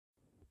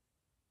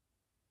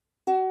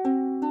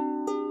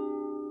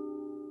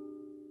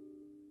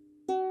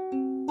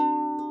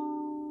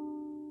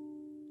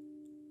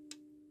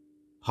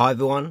Hi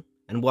everyone,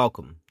 and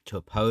welcome to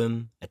A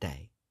Poem a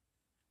Day.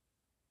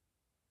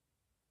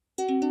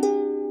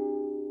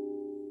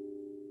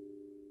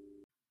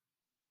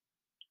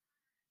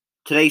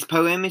 Today's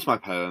poem is my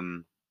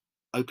poem,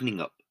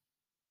 Opening Up,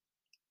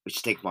 which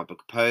is taken from my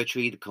book of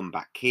poetry, The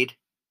Comeback Kid,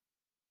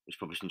 which was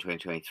published in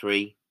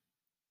 2023,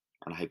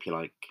 and I hope you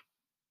like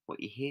what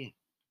you hear.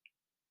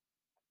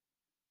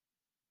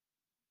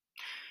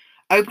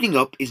 Opening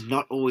up is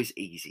not always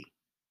easy.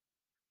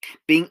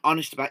 Being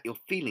honest about your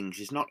feelings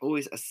is not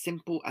always as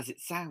simple as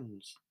it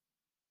sounds.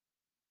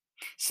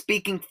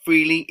 Speaking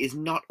freely is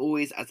not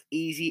always as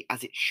easy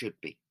as it should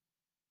be.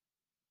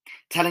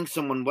 Telling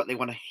someone what they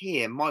want to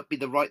hear might be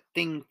the right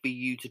thing for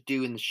you to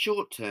do in the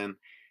short term,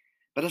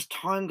 but as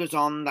time goes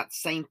on, that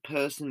same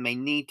person may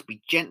need to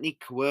be gently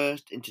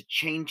coerced into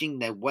changing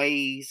their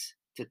ways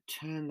to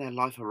turn their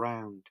life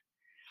around.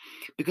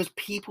 Because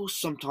people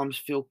sometimes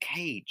feel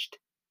caged.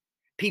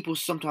 People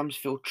sometimes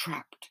feel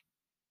trapped.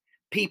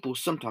 People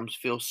sometimes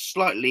feel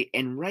slightly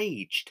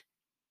enraged.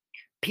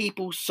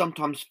 People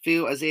sometimes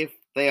feel as if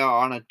they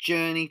are on a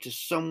journey to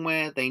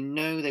somewhere they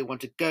know they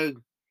want to go,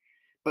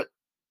 but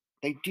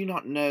they do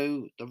not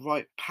know the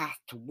right path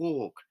to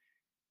walk,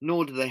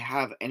 nor do they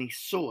have any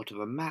sort of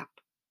a map.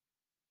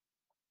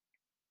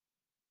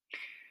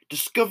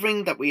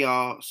 Discovering that we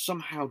are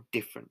somehow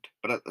different,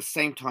 but at the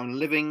same time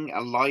living a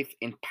life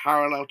in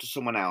parallel to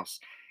someone else,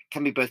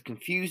 can be both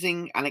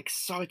confusing and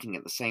exciting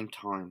at the same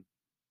time.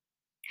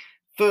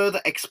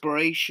 Further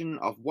exploration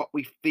of what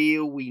we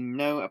feel we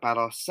know about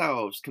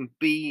ourselves can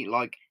be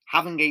like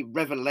having a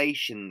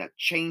revelation that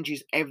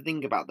changes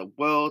everything about the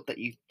world that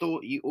you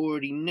thought you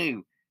already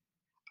knew.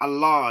 A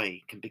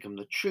lie can become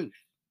the truth,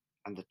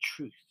 and the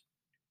truth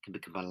can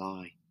become a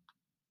lie.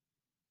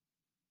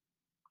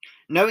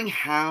 Knowing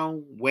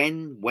how,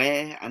 when,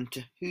 where, and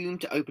to whom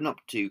to open up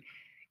to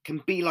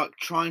can be like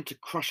trying to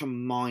crush a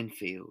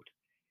minefield,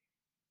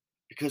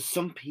 because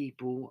some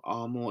people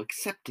are more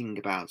accepting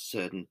about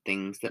certain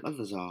things than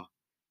others are.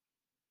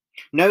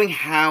 Knowing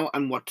how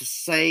and what to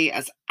say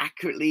as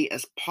accurately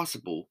as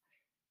possible,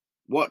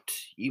 what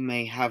you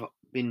may have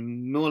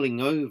been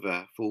mulling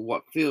over for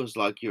what feels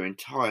like your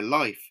entire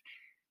life,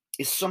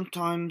 is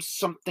sometimes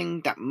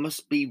something that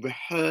must be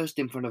rehearsed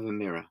in front of a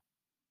mirror.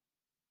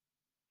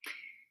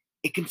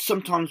 It can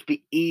sometimes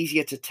be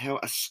easier to tell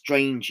a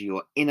stranger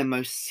your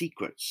innermost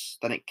secrets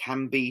than it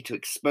can be to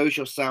expose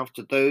yourself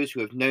to those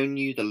who have known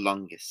you the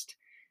longest,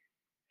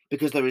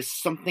 because there is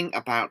something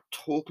about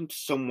talking to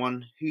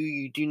someone who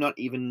you do not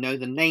even know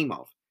the name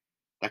of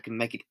that can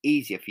make it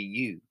easier for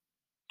you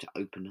to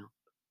open up.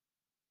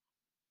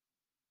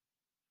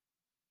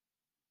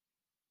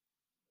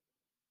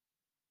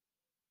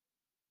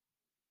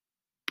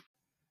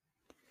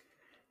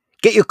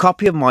 Get your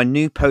copy of my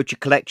new poetry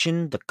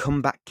collection, The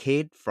Comeback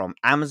Kid, from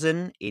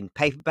Amazon in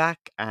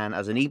paperback and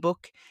as an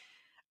ebook,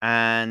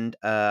 and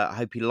I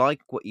hope you like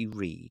what you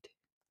read.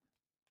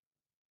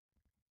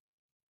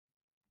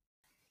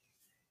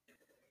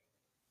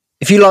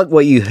 If you like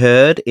what you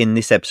heard in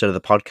this episode of the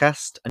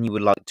podcast and you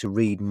would like to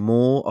read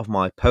more of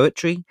my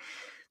poetry,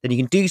 then you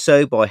can do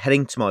so by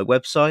heading to my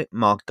website,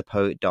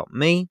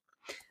 markthepoet.me,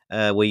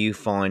 where you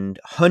find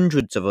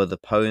hundreds of other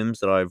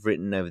poems that I've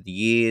written over the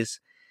years.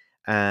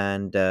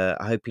 And I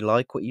hope you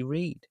like what you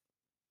read.